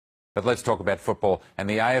But let's talk about football. And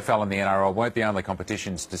the AFL and the NRL weren't the only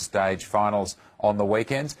competitions to stage finals on the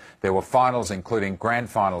weekend. There were finals, including grand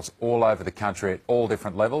finals, all over the country at all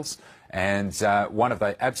different levels. And one of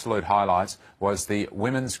the absolute highlights was the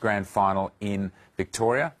women's grand final in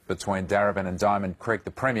Victoria between Darebin and Diamond Creek,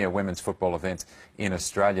 the premier women's football event in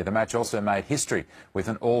Australia. The match also made history with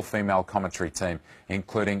an all-female commentary team,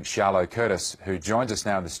 including Charlotte Curtis, who joins us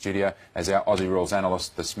now in the studio as our Aussie Rules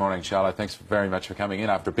analyst this morning. Charlotte, thanks very much for coming in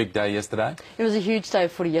after a big day yesterday. It was a huge day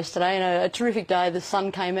of footy yesterday and a terrific day. The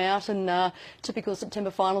sun came out and typical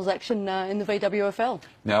September finals action in the VWFL.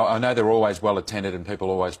 Now, I know they're always well attended and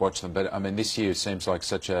people always watch them, but I mean, this year seems like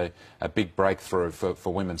such a big breakthrough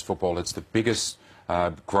for women's football. It's the biggest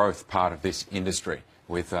growth part of this industry,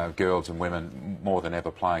 with girls and women more than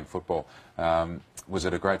ever playing football. Was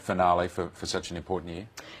it a great finale for such an important year?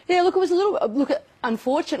 Yeah, look, it was a little.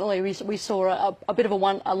 Unfortunately, we saw a bit of a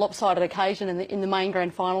lopsided occasion in the main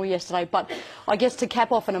grand final yesterday. But I guess to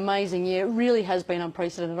cap off an amazing year, it really has been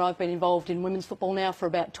unprecedented. I've been involved in women's football now for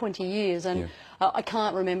about 20 years, and I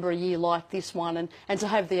can't remember a year like this one. And to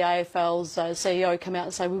have the AFL's CEO come out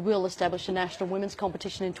and say we will establish a national women's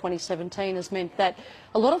competition in 2017 has meant that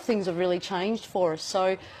a lot of things have really changed for us.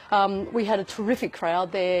 So we had a terrific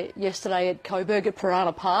crowd there yesterday at Coburg at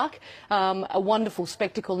Piranha Park. A wonderful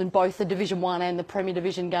spectacle in both the Division 1 and the Premier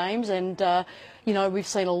Division games, and you know, we've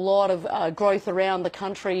seen a lot of growth around the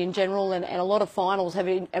country in general, and a lot of finals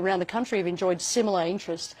around the country have enjoyed similar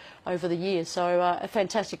interest over the years. So a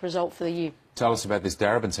fantastic result for the year. Tell us about this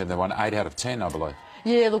Darebin team. They won 8 out of 10, I believe.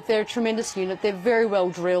 Yeah, look, they're a tremendous unit. They're very well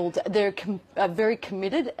drilled. They're very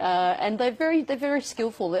committed, and they're very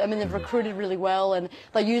skillful. I mean, they've recruited really well, and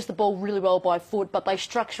they use the ball really well by foot, but they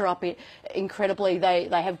structure up it incredibly. They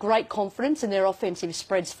have great confidence, and their offensive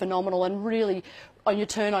spread's phenomenal, and really on your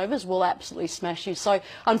turnovers will absolutely smash you. So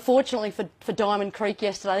unfortunately for Diamond Creek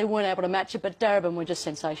yesterday, they weren't able to match it, but Darebin were just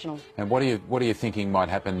sensational. And what are you thinking might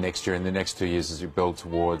happen next year, in the next 2 years, as you build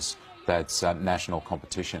towards that national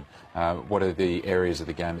competition? What are the areas of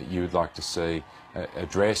the game that you would like to see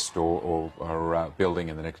addressed or building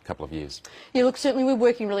in the next couple of years? Yeah, look, certainly we're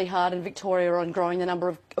working really hard in Victoria on growing the number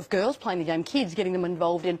of girls playing the game, kids, getting them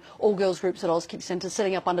involved in all girls groups at Auskick Centre,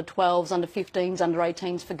 setting up under 12s, under 15s, under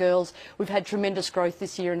 18s for girls. We've had tremendous growth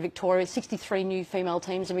this year in Victoria, 63 new female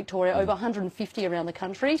teams in Victoria, over 150 around the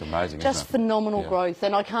country. It's amazing, just isn't it? Phenomenal growth,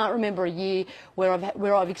 and I can't remember a year where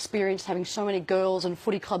I've experienced having so many girls and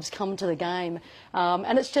footy clubs come to the game,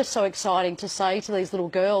 and it's just so exciting to say to these little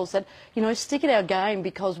girls that, you know, stick at our game,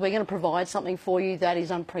 because we're going to provide something for you that is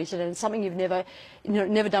unprecedented, something you've never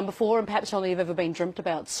done before, and perhaps only you've ever been dreamt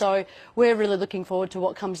about. So we're really looking forward to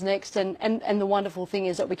what comes next, and the wonderful thing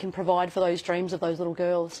is that we can provide for those dreams of those little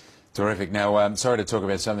girls. Terrific. Now, I'm sorry to talk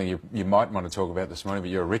about something you might want to talk about this morning, but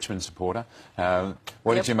you're a Richmond supporter.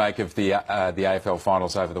 What did you make of the AFL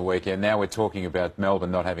finals over the weekend? Now we're talking about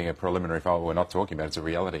Melbourne not having a preliminary final. We're not talking about it, it's a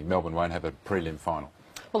reality. Melbourne won't have a prelim final.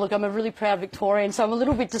 Well, look, I'm a really proud Victorian, so I'm a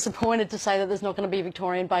little bit disappointed to say that there's not going to be a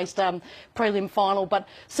Victorian-based prelim final. But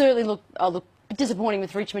certainly, look, disappointing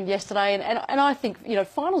with Richmond yesterday, and I think, you know,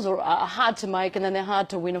 finals are hard to make, and then they're hard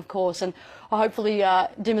to win, of course. And hopefully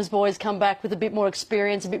Dimmer's boys come back with a bit more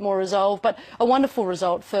experience, a bit more resolve. But a wonderful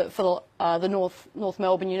result for the North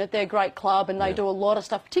Melbourne unit. They're a great club, and they do a lot of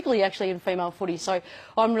stuff, particularly actually in female footy. So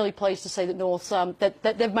I'm really pleased to see that North that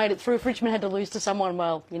they've made it through. If Richmond had to lose to someone,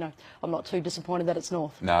 well, you know, I'm not too disappointed that it's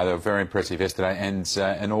North. No, they were very impressive yesterday. And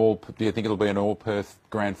do you think it'll be an all-Perth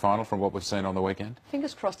grand final from what we've seen on the weekend?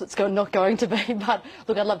 Fingers crossed it's not going to be. But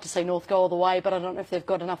look, I'd love to see North go all the way, but I don't know if they've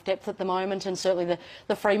got enough depth at the moment. And certainly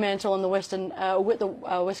the Fremantle and the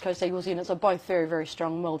West Coast Eagles units are both very, very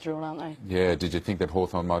strong and well drilled, aren't they? Yeah. Did you think that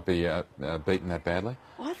Hawthorn might be beaten that badly?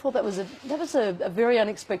 I thought that was a very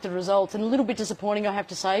unexpected result, and a little bit disappointing, I have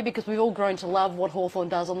to say, because we've all grown to love what Hawthorn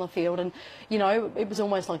does on the field, and you know, it was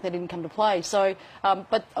almost like they didn't come to play. So,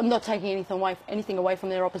 but I'm not taking anything away from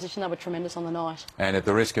their opposition. They were tremendous on the night. And at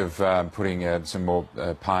the risk of putting some more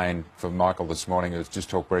pain for Michael this morning, let's just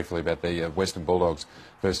talk briefly about the Western Bulldogs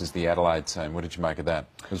versus the Adelaide team. What did you make of that?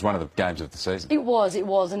 It was one of the games of the season. It was,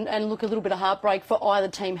 and look, a little bit of heartbreak for either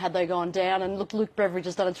team had they gone down. And look, Luke Beveridge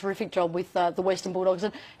has done a terrific job with the Western Bulldogs,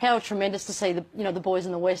 and how tremendous to see the boys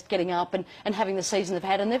in the West getting up and having the season they've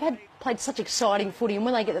had, and they've played such exciting footy, and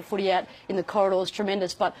when they get the footy out in the corridors,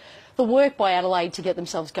 tremendous. But the work by Adelaide to get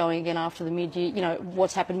themselves going again after the mid-year, you know,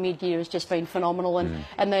 what's happened mid-year has just been phenomenal,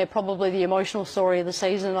 and they're probably the emotional story of the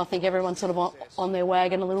season, and I think everyone's sort of on their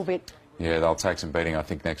wagon a little bit. Yeah, they'll take some beating, I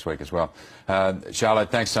think, next week as well.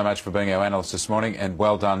 Charlotte, thanks so much for being our analyst this morning, and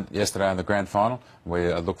well done yesterday on the grand final.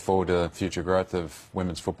 We look forward to future growth of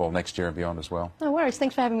women's football next year and beyond as well. No worries.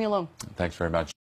 Thanks for having me along. Thanks very much.